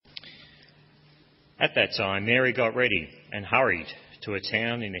At that time, Mary got ready and hurried to a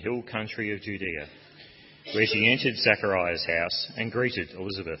town in the hill country of Judea, where she entered Zachariah's house and greeted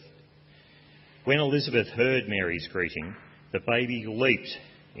Elizabeth. When Elizabeth heard Mary's greeting, the baby leaped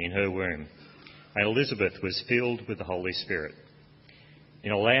in her womb, and Elizabeth was filled with the Holy Spirit.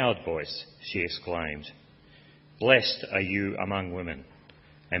 In a loud voice, she exclaimed, "Blessed are you among women,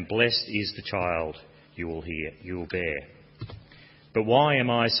 and blessed is the child you will bear. But why am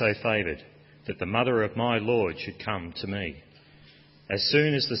I so favoured that the mother of my Lord should come to me? As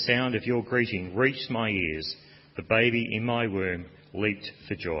soon as the sound of your greeting reached my ears, the baby in my womb leaped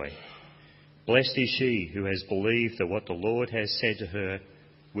for joy. Blessed is she who has believed that what the Lord has said to her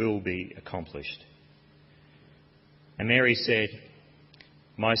will be accomplished." And Mary said,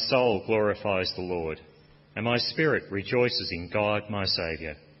 "My soul glorifies the Lord, and my spirit rejoices in God my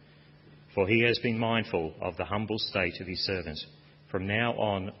Saviour. For he has been mindful of the humble state of his servant. From now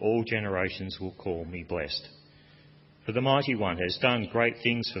on all generations will call me blessed. For the Mighty One has done great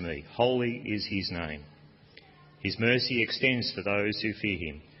things for me. Holy is his name. His mercy extends to those who fear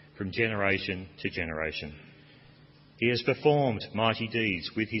him from generation to generation. He has performed mighty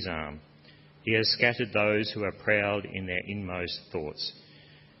deeds with his arm. He has scattered those who are proud in their inmost thoughts.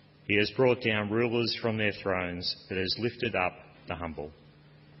 He has brought down rulers from their thrones, but has lifted up the humble.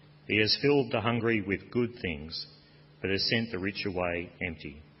 He has filled the hungry with good things, but has sent the rich away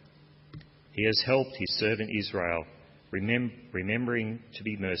empty. He has helped his servant Israel, remembering to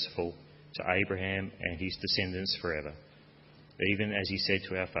be merciful to Abraham and his descendants forever, even as he said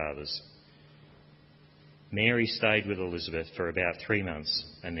to our fathers." Mary stayed with Elizabeth for about 3 months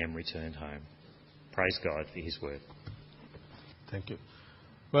and then returned home. Praise God for his word. Thank you.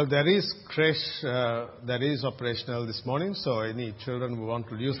 Well, there is creche that is operational this morning, so any children who want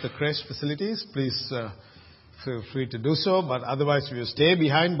to use the creche facilities, please feel free to do so. But otherwise, if you stay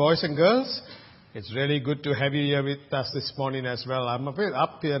behind, boys and girls, it's really good to have you here with us this morning as well. I'm a bit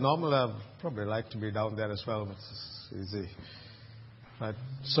up here. Normally, I'd probably like to be down there as well, but it's easy. Right.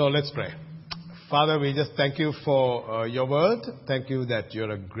 So let's pray. Father, we just thank you for your word. Thank you that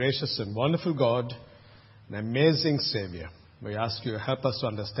you're a gracious and wonderful God, an amazing Saviour. We ask you to help us to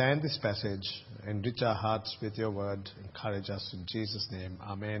understand this passage, enrich our hearts with your word, encourage us in Jesus' name.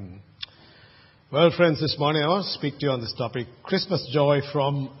 Amen. Well, friends, this morning I want to speak to you on this topic, Christmas joy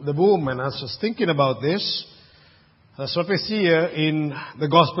from the womb. And I was just thinking about this. That's what we see here in the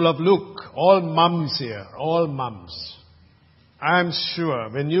Gospel of Luke. All mums here, all mums. I'm sure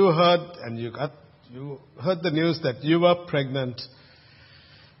when you heard, and you heard the news that you were pregnant,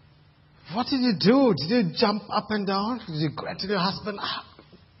 what did you do? Did you jump up and down? Did you go to your husband?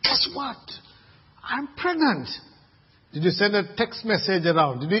 Guess what? I'm pregnant. Did you send a text message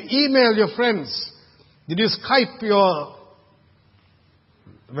around? Did you email your friends? Did you Skype your...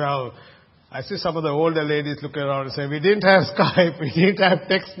 Well, I see some of the older ladies looking around and say, we didn't have Skype, we didn't have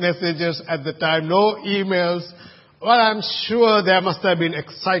text messages at the time, no emails. Well, I'm sure there must have been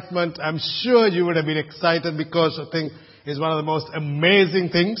excitement. I'm sure you would have been excited because I think it's one of the most amazing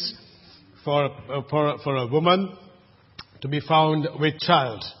things for a woman to be found with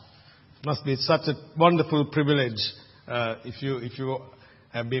child. It must be such a wonderful privilege if you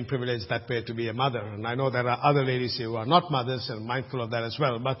have been privileged that way to be a mother. And I know there are other ladies here who are not mothers and mindful of that as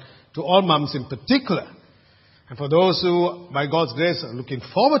well. But to all mums in particular, and for those who, by God's grace, are looking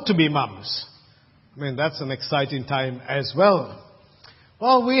forward to be mums, I mean, that's an exciting time as well.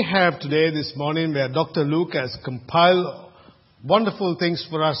 Well, we have today, this morning, where Dr. Luke has compiled wonderful things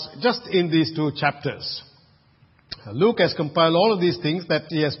for us just in these 2 chapters. Luke has compiled all of these things that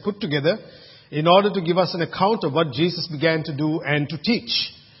he has put together in order to give us an account of what Jesus began to do and to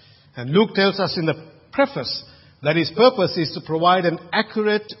teach. And Luke tells us in the preface that his purpose is to provide an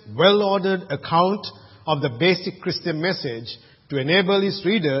accurate, well-ordered account of the basic Christian message to enable his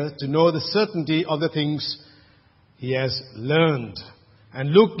reader to know the certainty of the things he has learned.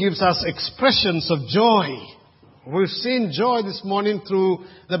 And Luke gives us expressions of joy. We've seen joy this morning through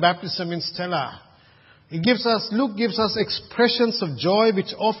the baptism in Stella. Luke gives us expressions of joy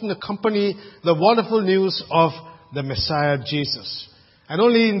which often accompany the wonderful news of the Messiah Jesus. And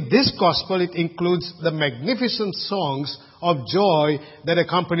only in this gospel it includes the magnificent songs of joy that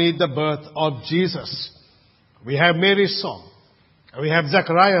accompanied the birth of Jesus. We have Mary's song. We have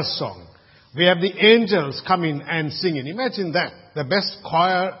Zechariah's song. We have the angels coming and singing. Imagine that. The best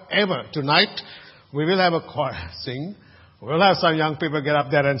choir ever. Tonight, we will have a choir sing. We'll have some young people get up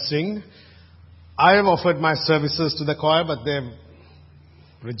there and sing. I have offered my services to the choir, but they've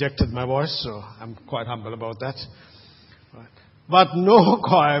rejected my voice, so I'm quite humble about that. But no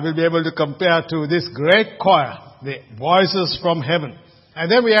choir will be able to compare to this great choir, the voices from heaven.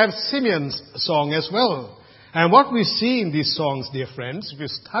 And then we have Simeon's song as well. And what we see in these songs, dear friends, if you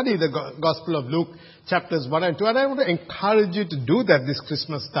study the Gospel of Luke, chapters 1 and 2, and I want to encourage you to do that this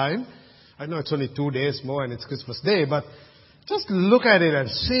Christmas time. I know it's only 2 days more and it's Christmas Day, but just look at it and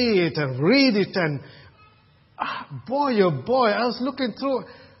see it and read it and boy, oh boy, I was looking through.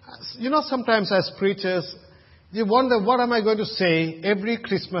 You know, sometimes as preachers, you wonder, what am I going to say every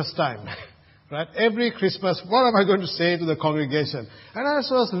Christmas time? Right? Every Christmas, what am I going to say to the congregation? And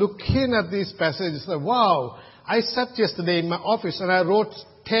as I was looking at these passages, I said, wow, I sat yesterday in my office and I wrote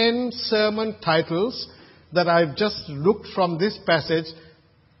 10 sermon titles that I've just looked from this passage.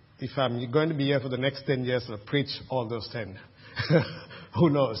 If I'm going to be here for the next 10 years, I'll preach all those 10. Who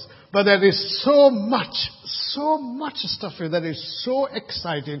knows? But there is so much stuff here that is so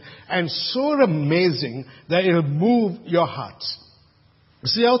exciting and so amazing that it will move your hearts.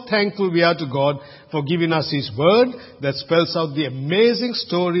 See how thankful we are to God for giving us His Word that spells out the amazing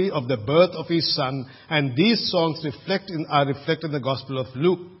story of the birth of His Son. And these songs are reflected in the Gospel of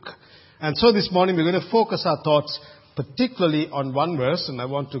Luke. And so this morning we're going to focus our thoughts particularly on one verse. And I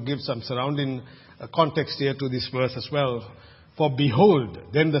want to give some surrounding context here to this verse as well. For behold,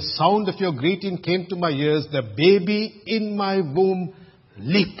 then the sound of your greeting came to my ears. The baby in my womb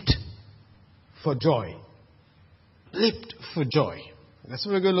leaped for joy. Leaped for joy. That's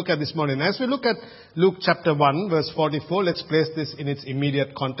what we're going to look at this morning. As we look at Luke chapter 1, verse 44, let's place this in its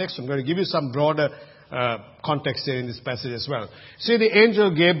immediate context. I'm going to give you some broader context here in this passage as well. See, the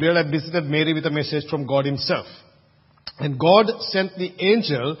angel Gabriel had visited Mary with a message from God Himself. And God sent the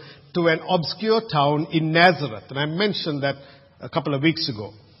angel to an obscure town in Nazareth. And I mentioned that a couple of weeks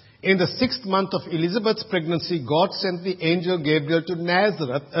ago. In the 6th month of Elizabeth's pregnancy, God sent the angel Gabriel to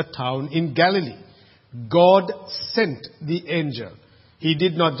Nazareth, a town in Galilee. God sent the angel. He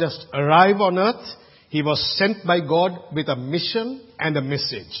did not just arrive on earth. He was sent by God with a mission and a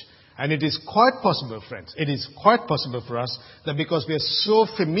message. And it is quite possible, friends, it is quite possible for us that because we are so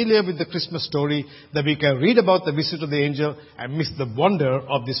familiar with the Christmas story that we can read about the visit of the angel and miss the wonder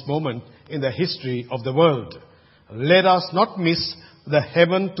of this moment in the history of the world. Let us not miss the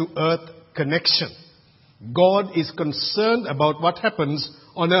heaven to earth connection. God is concerned about what happens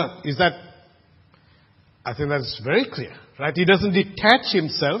on earth. I think that's very clear, right? He doesn't detach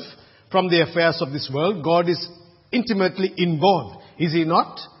Himself from the affairs of this world. God is intimately involved. Is He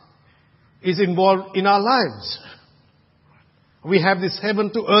not? He's involved in our lives. We have this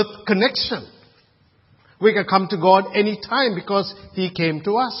heaven to earth connection. We can come to God any time because He came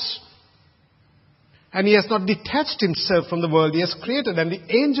to us. And He has not detached Himself from the world He has created. And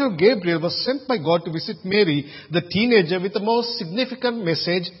the angel Gabriel was sent by God to visit Mary, the teenager, with the most significant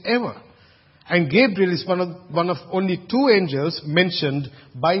message ever. And Gabriel is one of only 2 angels mentioned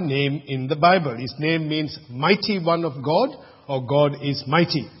by name in the Bible. His name means mighty one of God, or God is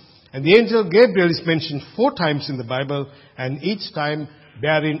mighty. And the angel Gabriel is mentioned 4 times in the Bible, and each time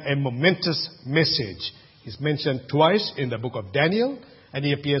bearing a momentous message. He's mentioned twice in the book of Daniel, and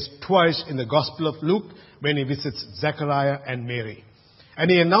he appears twice in the Gospel of Luke when he visits Zechariah and Mary.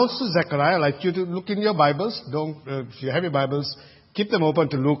 And he announced to Zechariah, I'd like you to look in your Bibles. If you have your Bibles, keep them open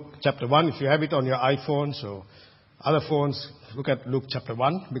to Luke chapter 1. If you have it on your iPhones or other phones, look at Luke chapter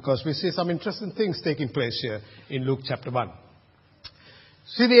 1, because we see some interesting things taking place here in Luke chapter 1.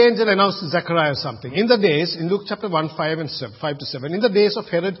 See, the angel announced to Zechariah something. In Luke chapter 1, 5 to 7, in the days of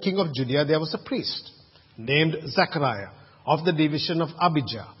Herod, king of Judea, there was a priest named Zechariah of the division of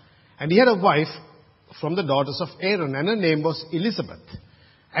Abijah. And he had a wife from the daughters of Aaron, and her name was Elizabeth.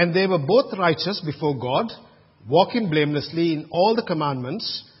 And they were both righteous before God, walking blamelessly in all the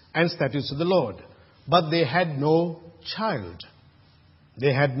commandments and statutes of the Lord. But they had no child.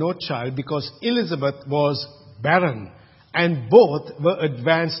 They had no child because Elizabeth was barren, and both were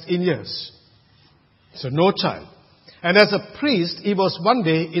advanced in years. So no child. And as a priest, he was one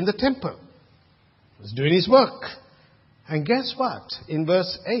day in the temple. He was doing his work. And guess what? In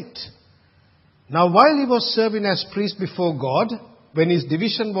verse 8. Now while he was serving as priest before God, when his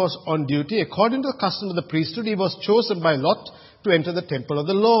division was on duty, according to the custom of the priesthood, he was chosen by lot to enter the temple of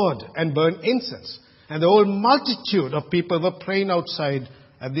the Lord and burn incense. And the whole multitude of people were praying outside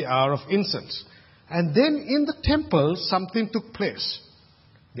at the hour of incense. And then in the temple, something took place.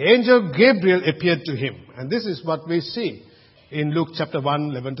 The angel Gabriel appeared to him. And this is what we see in Luke chapter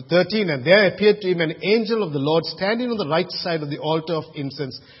 1, 11 to 13. And there appeared to him an angel of the Lord standing on the right side of the altar of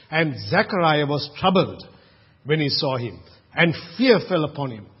incense. And Zechariah was troubled when he saw him, and fear fell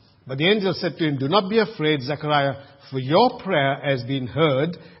upon him. But the angel said to him, do not be afraid, Zechariah, for your prayer has been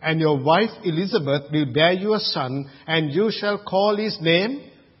heard, and your wife Elizabeth will bear you a son, and you shall call his name...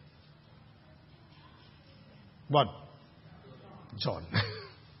 What? John.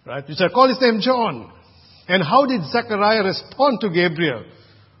 Right? You shall call his name John. And how did Zechariah respond to Gabriel?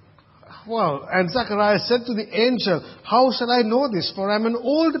 Well, and Zechariah said to the angel, how shall I know this? For I'm an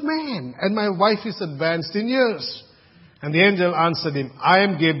old man, and my wife is advanced in years. And the angel answered him, I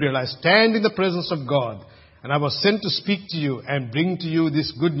am Gabriel. I stand in the presence of God. And I was sent to speak to you and bring to you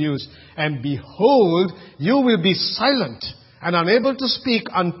this good news. And behold, you will be silent and unable to speak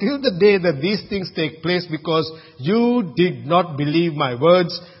until the day that these things take place, because you did not believe my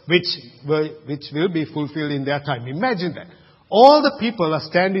words, which will be fulfilled in their time. Imagine that. All the people are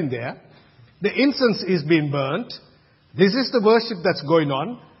standing there. The incense is being burnt. This is the worship that's going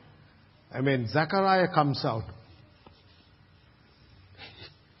on. I mean, Zechariah comes out.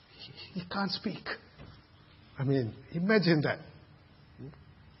 He can't speak. I mean, imagine that.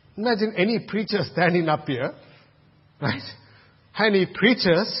 Imagine any preacher standing up here, right? And he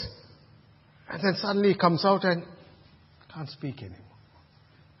preaches, and then suddenly he comes out and can't speak anymore.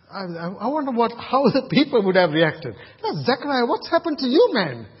 I wonder how the people would have reacted. Now, Zechariah, what's happened to you,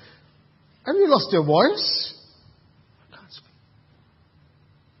 man? Have you lost your voice? I can't speak.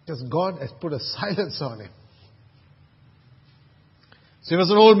 Because God has put a silence on him. So he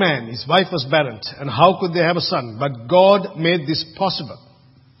was an old man. His wife was barren. And how could they have a son? But God made this possible.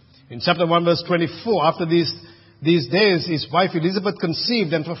 In chapter 1 verse 24, after these days, his wife Elizabeth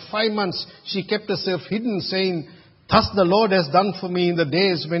conceived, and for 5 months she kept herself hidden, saying, thus the Lord has done for me in the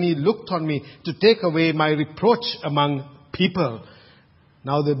days when he looked on me to take away my reproach among people.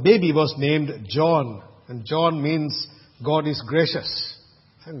 Now the baby was named John, and John means God is gracious.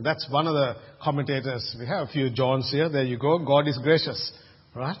 And that's one of the commentators. We have a few Johns here. There you go. God is gracious.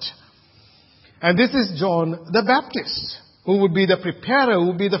 Right? And this is John the Baptist, who would be the preparer, who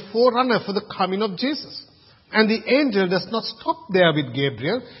would be the forerunner for the coming of Jesus. And the angel does not stop there with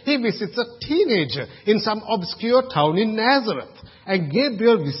Gabriel. He visits a teenager in some obscure town in Nazareth. And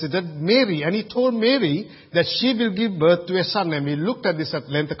Gabriel visited Mary, and he told Mary that she will give birth to a son. And we looked at this at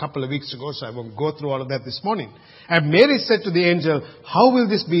length a couple of weeks ago, so I won't go through all of that this morning. And Mary said to the angel, how will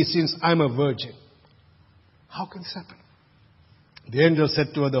this be, since I'm a virgin? How can this happen? The angel said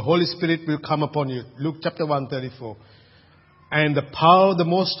to her, the Holy Spirit will come upon you. Luke chapter 1:34. And the power of the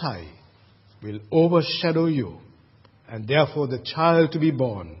Most High will overshadow you. And therefore the child to be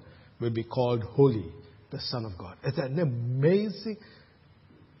born will be called Holy, the Son of God. It's an amazing...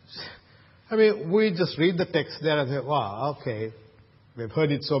 I mean, we just read the text there and say, wow, okay, we've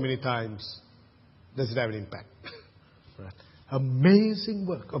heard it so many times. Does it have an impact? Right. Amazing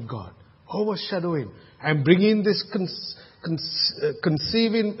work of God, overshadowing and bringing this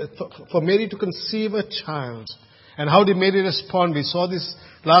conceiving, for Mary to conceive a child. And how did Mary respond? We saw this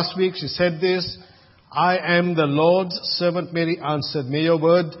last week. She said this, I am the Lord's servant. Mary answered, may your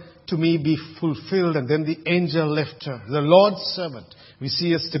word to me be fulfilled. And then the angel left her. The Lord's servant. We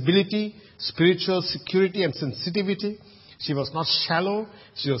see a stability, spiritual security and sensitivity. She was not shallow.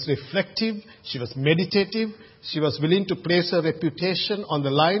 She was reflective. She was meditative. She was willing to place her reputation on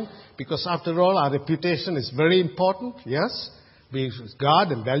the line, because after all, our reputation is very important. Yes, we guard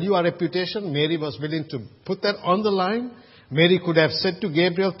and value our reputation. Mary was willing to put that on the line. Mary could have said to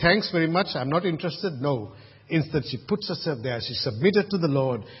Gabriel, thanks very much, I'm not interested. No. Instead, she puts herself there. She submitted to the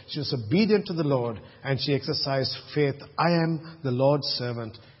Lord. She was obedient to the Lord, and she exercised faith. I am the Lord's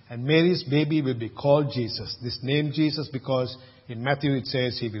servant. And Mary's baby will be called Jesus. This name Jesus, because in Matthew it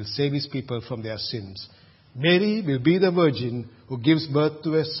says he will save his people from their sins. Mary will be the virgin who gives birth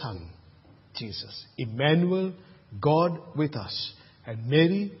to a son, Jesus. Emmanuel, God with us. And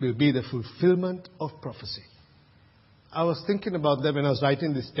Mary will be the fulfillment of prophecy. I was thinking about that when I was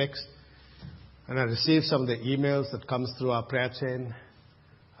writing this text, and I received some of the emails that comes through our prayer chain.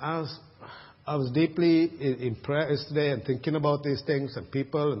 I was deeply in prayer yesterday and thinking about these things and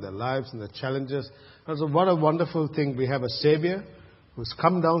people and their lives and their challenges. I was, what a wonderful thing. We have a Savior who's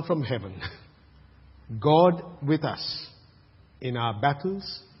come down from heaven. God with us in our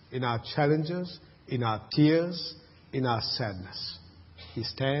battles, in our challenges, in our tears, in our sadness. He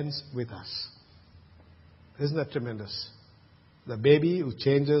stands with us. Isn't that tremendous? The baby who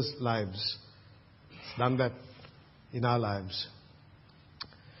changes lives. He's done that in our lives.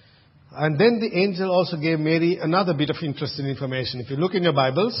 And then the angel also gave Mary another bit of interesting information. If you look in your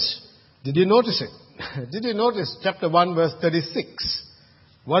Bibles, did you notice it? Did you notice chapter 1 verse 36?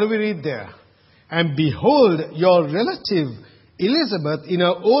 What do we read there? And behold, your relative Elizabeth in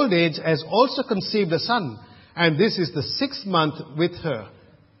her old age has also conceived a son. And this is the 6th month with her,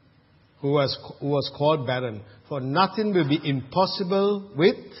 who was called barren. For nothing will be impossible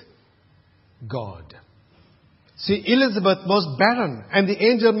with God. See, Elizabeth was barren, and the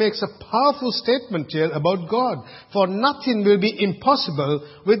angel makes a powerful statement here about God. For nothing will be impossible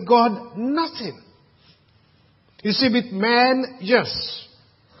with God, nothing. You see, with man, yes.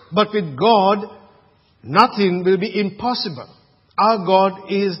 But with God, nothing will be impossible. Our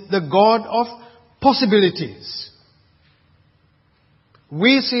God is the God of possibilities.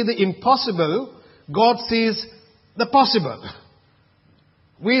 We see the impossible, God sees the possible.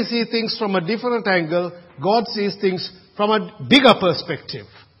 We see things from a different angle, God sees things from a bigger perspective.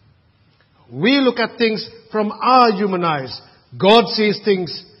 We look at things from our human eyes, God sees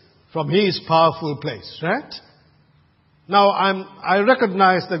things from His powerful place, right? Now, I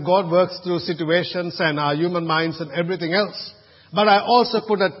recognize that God works through situations and our human minds and everything else. But I also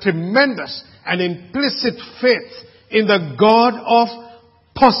put a tremendous and implicit faith in the God of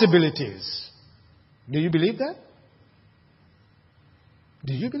possibilities. Do you believe that?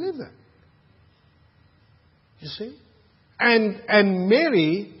 Do you believe that? You see? And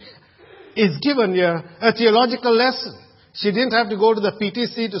Mary is given here a theological lesson. She didn't have to go to the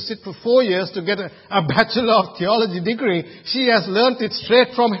PTC to sit for 4 years to get a Bachelor of Theology degree. She has learnt it straight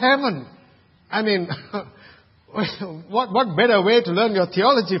from heaven. I mean, what better way to learn your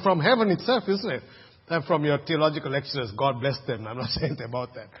theology from heaven itself, isn't it? Than from your theological lecturers. God bless them. I'm not saying anything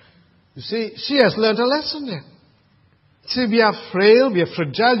about that. You see, she has learnt a lesson there. See, we are frail, we are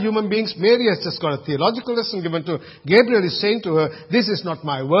fragile human beings. Mary has just got a theological lesson given to her. Gabriel is saying to her, this is not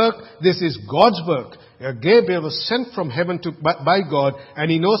my work, this is God's work. Gabriel was sent from heaven by God,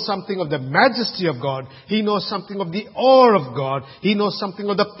 and he knows something of the majesty of God. He knows something of the awe of God. He knows something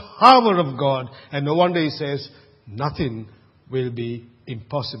of the power of God. And no wonder he says, nothing will be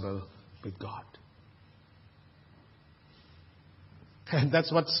impossible with God. And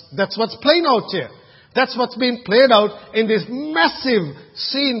that's what's playing out here. That's what's being played out in this massive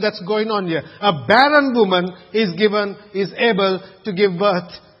scene that's going on here. A barren woman is able to give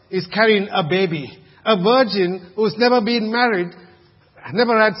birth, is carrying a baby. A virgin who's never been married,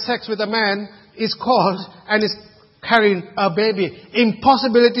 never had sex with a man, is called and is carrying a baby.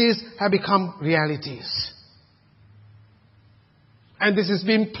 Impossibilities have become realities. And this is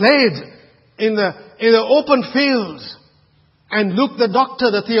being played in the open field. And Luke the doctor,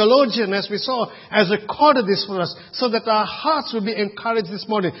 the theologian, as we saw, has recorded this for us so that our hearts will be encouraged this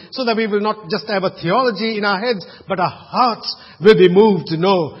morning, so that we will not just have a theology in our heads, but our hearts will be moved to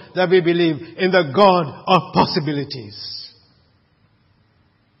know that we believe in the God of possibilities.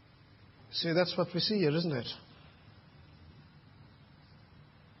 See, that's what we see here, isn't it?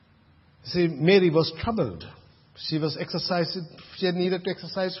 See, Mary was troubled. She needed to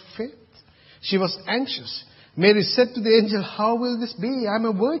exercise faith. She was anxious. Mary said to the angel, how will this be? I'm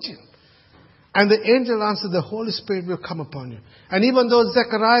a virgin. And the angel answered, the Holy Spirit will come upon you. And even though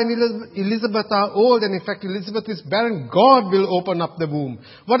Zechariah and Elizabeth are old, and in fact Elizabeth is barren, God will open up the womb.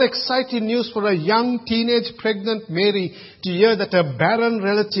 What exciting news for a young teenage pregnant Mary to hear that her barren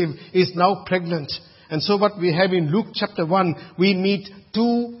relative is now pregnant. And so what we have in Luke chapter 1, we meet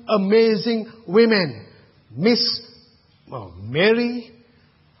two amazing women. Mary,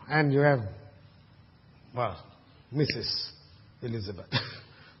 and you have Mrs. Elizabeth.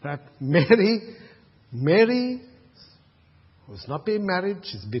 That Mary, who's not being married,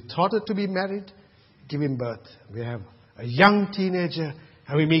 she's betrothed to be married, giving birth. We have a young teenager,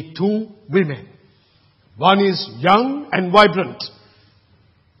 and we meet two women. One is young and vibrant,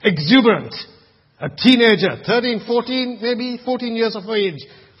 exuberant, a teenager, 13, 14, maybe 14 years of age,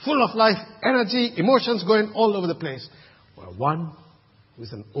 full of life, energy, emotions going all over the place. Well, one who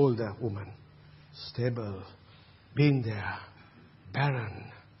is an older woman, stable, been there, barren,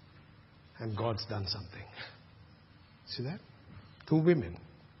 and God's done something. See that? Two women.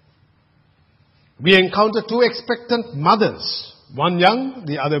 We encounter two expectant mothers, one young,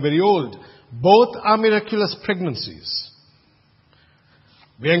 the other very old. Both are miraculous pregnancies.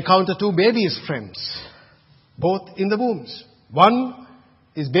 We encounter two babies, friends, both in the wombs. One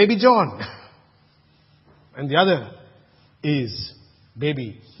is baby John, and the other is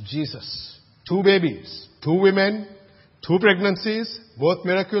baby Jesus. Two babies, two women, two pregnancies, both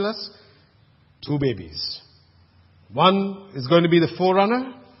miraculous, two babies. One is going to be the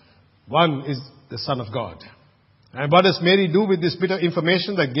forerunner, one is the Son of God. And what does Mary do with this bit of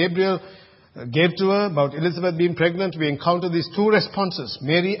information that Gabriel gave to her about Elizabeth being pregnant? We encounter these two responses,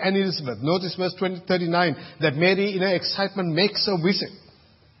 Mary and Elizabeth. Notice verse 39, that Mary in her excitement makes a visit.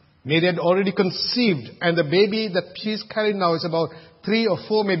 Mary had already conceived, and the baby that she's carrying now is about 3 or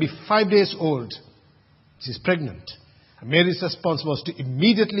 4, maybe 5 days old. She's pregnant. And Mary's response was to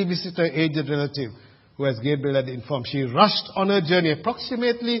immediately visit her aged relative, who, as Gabriel had informed, she rushed on her journey,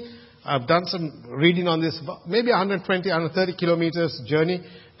 approximately I've done some reading on this, maybe 120, 130 kilometers journey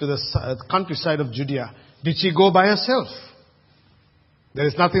to the countryside of Judea. Did she go by herself? There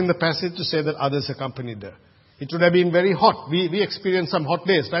is nothing in the passage to say that others accompanied her. It would have been very hot. We experienced some hot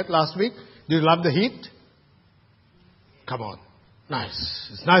days, right, last week. Do you love the heat? Come on. Nice.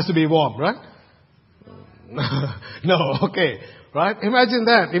 It's nice to be warm, right? No, okay. Right? Imagine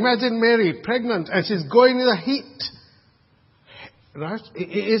that. Imagine Mary, pregnant, and she's going in the heat. Right?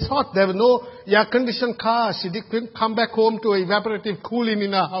 It's hot. There were no air-conditioned cars. She couldn't come back home to evaporative cooling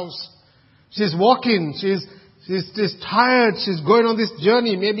in her house. She's walking. She's tired. She's going on this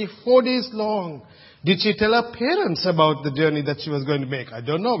journey, maybe 4 days long. Did she tell her parents about the journey that she was going to make? I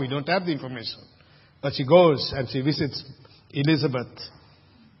don't know. We don't have the information. But she goes and she visits Elizabeth.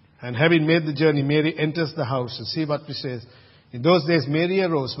 And having made the journey, Mary enters the house. And see what she says. In those days, Mary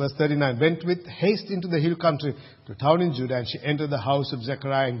arose, verse 39, went with haste into the hill country to a town in Judah, and she entered the house of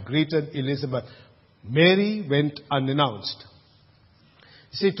Zechariah and greeted Elizabeth. Mary went unannounced.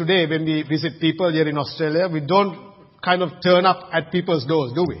 You see, today when we visit people here in Australia, we don't kind of turn up at people's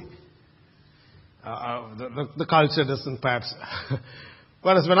doors, do we? The culture doesn't perhaps.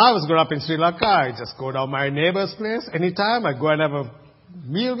 Whereas when I was growing up in Sri Lanka, I just go down my neighbor's place anytime. I go and have a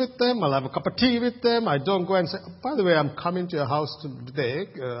meal with them. I'll have a cup of tea with them. I don't go and say, oh, by the way, I'm coming to your house today.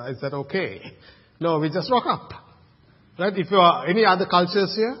 Is that okay? No, we just rock up. Right? If you are any other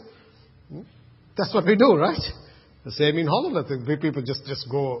cultures here, that's what we do, right? The same in Holland. I think people just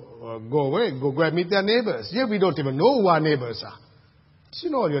go away, go and meet their neighbors. Here we don't even know who our neighbors are. Do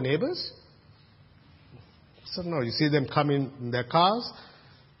you know all your neighbors? So no, you see them come in their cars.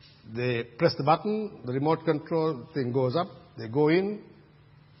 They press the button, the remote control thing goes up. They go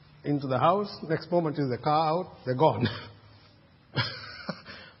into the house. Next moment is the car out. They're gone.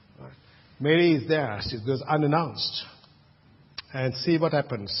 Mary is there. She goes unannounced. And see what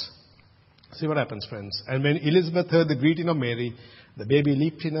happens. See what happens, friends. And when Elizabeth heard the greeting of Mary, the baby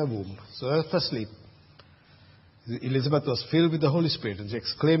leaped in her womb. So after sleep, Elizabeth was filled with the Holy Spirit, and she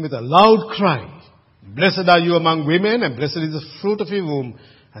exclaimed with a loud cry, "Blessed are you among women, and blessed is the fruit of your womb.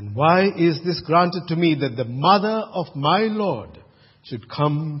 And why is this granted to me, that the mother of my Lord should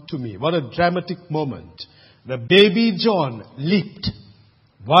come to me?" What a dramatic moment. The baby John leaped.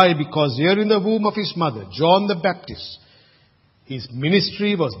 Why? Because here in the womb of his mother, John the Baptist, his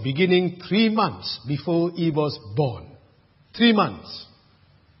ministry was beginning 3 months before he was born. 3 months.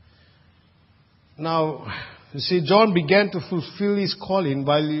 Now, you see, John began to fulfill his calling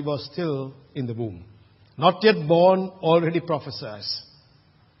while he was still in the womb. Not yet born, already prophesies.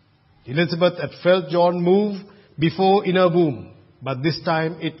 Elizabeth had felt John move before in her womb, but this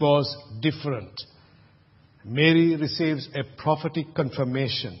time it was different. Mary receives a prophetic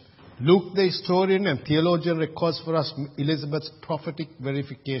confirmation. Luke, the historian and theologian, records for us Elizabeth's prophetic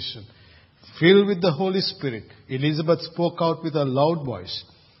verification. Filled with the Holy Spirit, Elizabeth spoke out with a loud voice.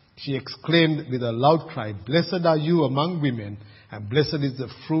 She exclaimed with a loud cry, "Blessed are you among women, and blessed is the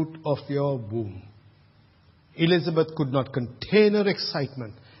fruit of your womb." Elizabeth could not contain her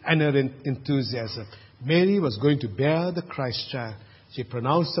excitement and her enthusiasm. Mary was going to bear the Christ child. She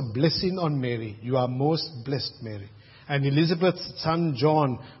pronounced a blessing on Mary. "You are most blessed, Mary." And Elizabeth's son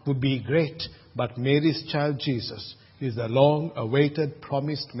John would be great, but Mary's child Jesus is the long-awaited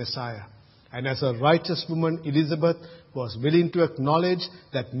promised Messiah. And as a righteous woman, Elizabeth was willing to acknowledge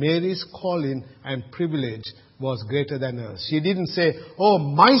that Mary's calling and privilege was greater than hers. She didn't say, "Oh,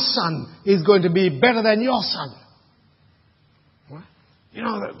 my son is going to be better than your son." What? You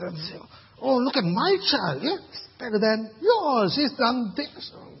know, "Oh, look at my child. Yeah, it's better than yours. He's done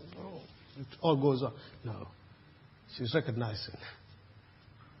this." Oh, it all goes on. No. She's recognizing,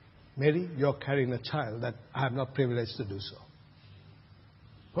 "Mary, you're carrying a child that I have not privileged to do so."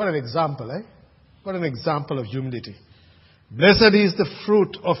 What an example, eh? What an example of humility. "Blessed is the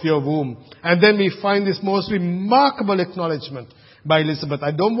fruit of your womb." And then we find this most remarkable acknowledgement by Elizabeth.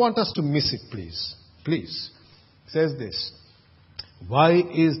 I don't want us to miss it, please. Please. It says this, "Why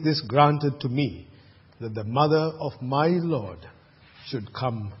is this granted to me, that the mother of my Lord should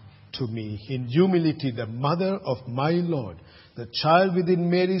come to me?" In humility, the mother of my Lord, the child within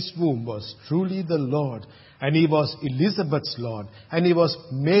Mary's womb, was truly the Lord. And he was Elizabeth's Lord. And he was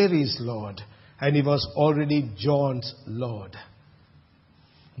Mary's Lord. And he was already John's Lord.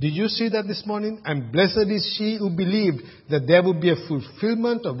 Did you see that this morning? "And blessed is she who believed that there would be a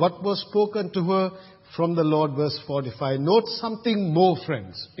fulfillment of what was spoken to her from the Lord," verse 45. Note something more,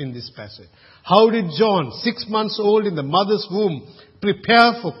 friends, in this passage. How did John, 6 months old in the mother's womb,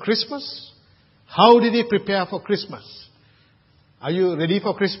 prepare for Christmas? How did he prepare for Christmas? Are you ready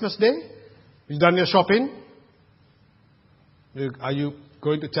for Christmas Day? You done your shopping? Are you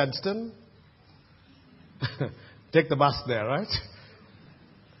going to Chadston? Take the bus there, right?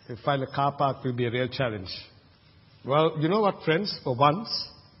 You find a car park will be a real challenge. Well, you know what, friends? For once,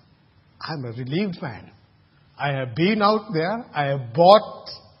 I'm a relieved man. I have been out there. I have bought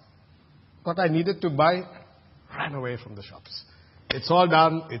what I needed to buy, ran away from the shops. It's all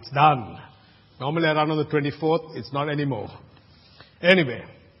done. It's done. Normally I run on the 24th. It's not anymore. Anyway,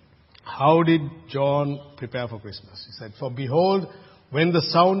 how did John prepare for Christmas? He said, "For behold, when the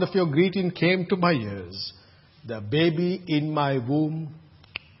sound of your greeting came to my ears, the baby in my womb..."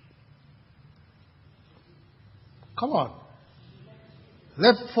 Come on.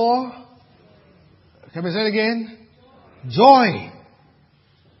 Leapt for... Can we say it again? Joy.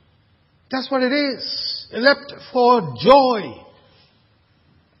 That's what it is. It leapt for joy.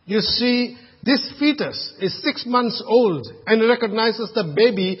 You see, this fetus is 6 months old and recognizes the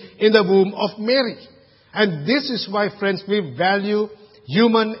baby in the womb of Mary. And this is why, friends, we value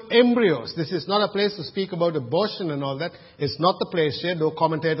human embryos. This is not a place to speak about abortion and all that. It's not the place here, though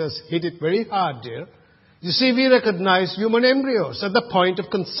commentators hit it very hard here. You see, we recognize human embryos at the point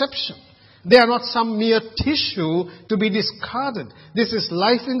of conception. They are not some mere tissue to be discarded. This is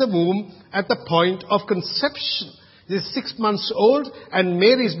life in the womb at the point of conception. This is 6 months old, and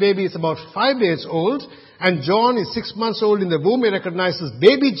Mary's baby is about 5 days old, and John is 6 months old in the womb. He recognizes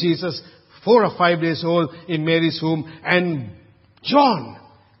baby Jesus, 4 or 5 days old in Mary's womb, and John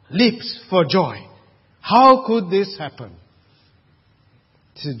leaps for joy. How could this happen?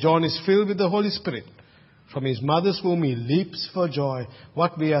 See, John is filled with the Holy Spirit. From his mother's womb, he leaps for joy.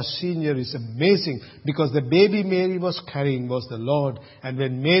 What we are seeing here is amazing, because the baby Mary was carrying was the Lord. And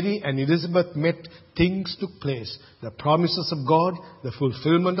when Mary and Elizabeth met, things took place. The promises of God, the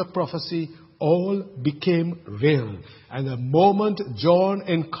fulfillment of prophecy, all became real. And the moment John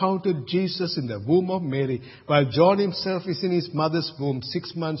encountered Jesus in the womb of Mary, while John himself is in his mother's womb,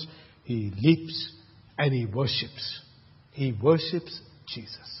 6 months, he leaps and he worships. He worships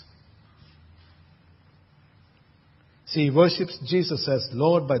Jesus. See, he worships Jesus as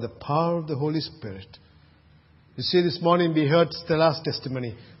Lord by the power of the Holy Spirit. You see, this morning we heard Stella's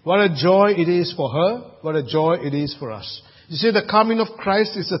testimony. What a joy it is for her. What a joy it is for us. You see, the coming of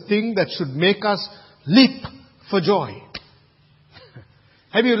Christ is a thing that should make us leap for joy.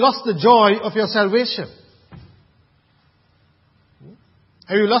 Have you lost the joy of your salvation?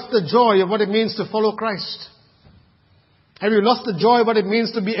 Have you lost the joy of what it means to follow Christ? Have you lost the joy of what it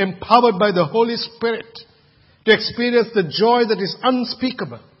means to be empowered by the Holy Spirit? To experience the joy that is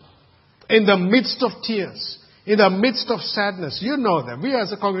unspeakable in the midst of tears, in the midst of sadness. You know them. We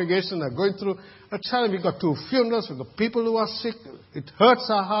as a congregation are going through a challenge. We've got 2 funerals. We've got people who are sick. It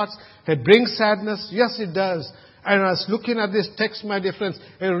hurts our hearts. It brings sadness. Yes, it does. And I was looking at this text, my dear friends,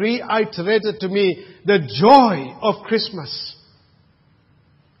 it reiterated to me the joy of Christmas.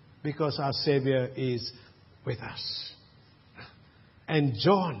 Because our Savior is with us. And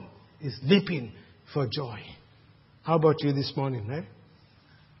John is leaping for joy. How about you this morning, eh?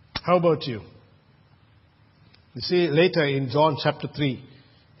 How about you? You see, later in John chapter 3,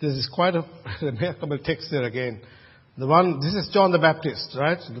 this is quite a remarkable text there again. This is John the Baptist,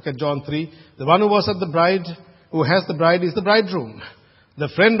 right? Look at John 3. The one who was at the bride, who has the bride, is the bridegroom. The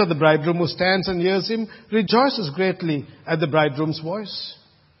friend of the bridegroom who stands and hears him rejoices greatly at the bridegroom's voice.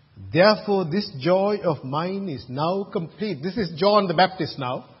 Therefore, this joy of mine is now complete. This is John the Baptist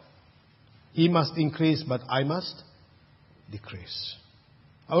now. He must increase, but I must decrease.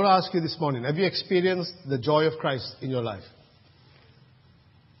 I want to ask you this morning, have you experienced the joy of Christ in your life?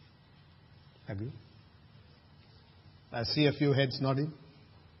 Have you? I see a few heads nodding.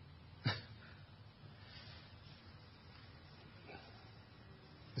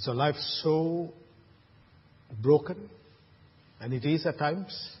 Is your life so broken? And it is at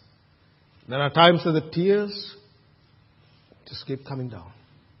times. There are times when the tears just keep coming down.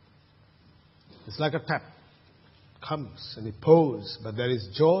 It's like a tap. Comes and it pours, but there is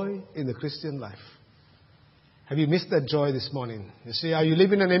joy in the Christian life. Have you missed that joy this morning? You see, are you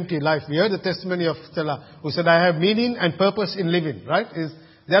living an empty life? We heard the testimony of Stella, who said, I have meaning and purpose in living, right?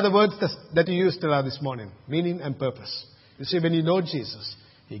 They are the words that you used, Stella, this morning. Meaning and purpose. You see, when you know Jesus,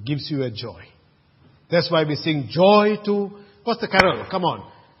 He gives you a joy. That's why we sing joy to, what's the carol? Come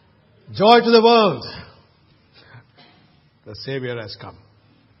on. Joy to the world. The Savior has come.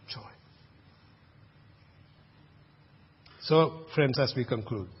 Joy. So, friends, as we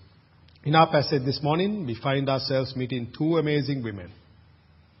conclude, in our passage this morning, we find ourselves meeting 2 amazing women.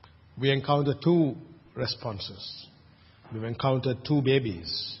 We encounter 2 responses. We've encountered 2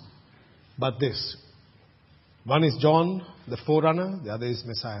 babies. But this, one is John, the forerunner, the other is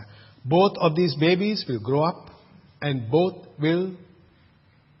Messiah. Both of these babies will grow up and both will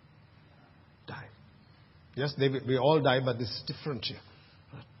Yes, we all die, but this is different here.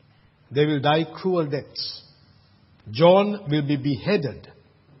 They will die cruel deaths. John will be beheaded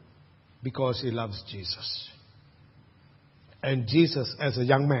because he loves Jesus. And Jesus, as a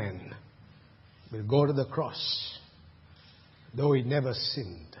young man, will go to the cross, though he never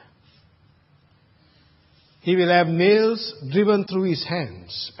sinned. He will have nails driven through his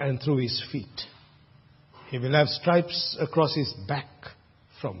hands and through his feet. He will have stripes across his back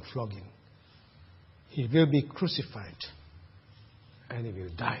from flogging. He will be crucified, and he will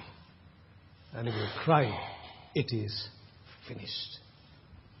die, and he will cry, "It is finished."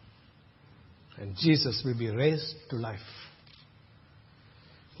 And Jesus will be raised to life.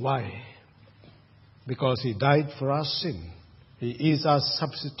 Why? Because he died for our sin. He is our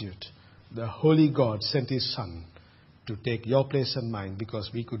substitute. The Holy God sent his Son to take your place and mine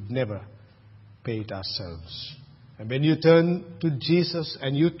because we could never pay it ourselves. And when you turn to Jesus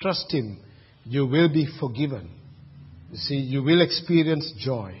and you trust him, you will be forgiven. You see, you will experience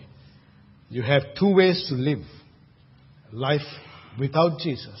joy. You have two ways to live: life without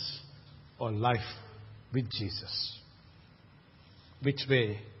Jesus or life with Jesus. Which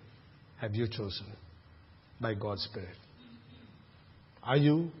way have you chosen by God's Spirit? Are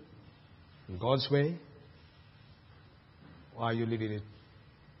you in God's way, or are you living it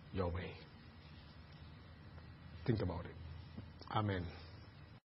your way? Think about it. Amen.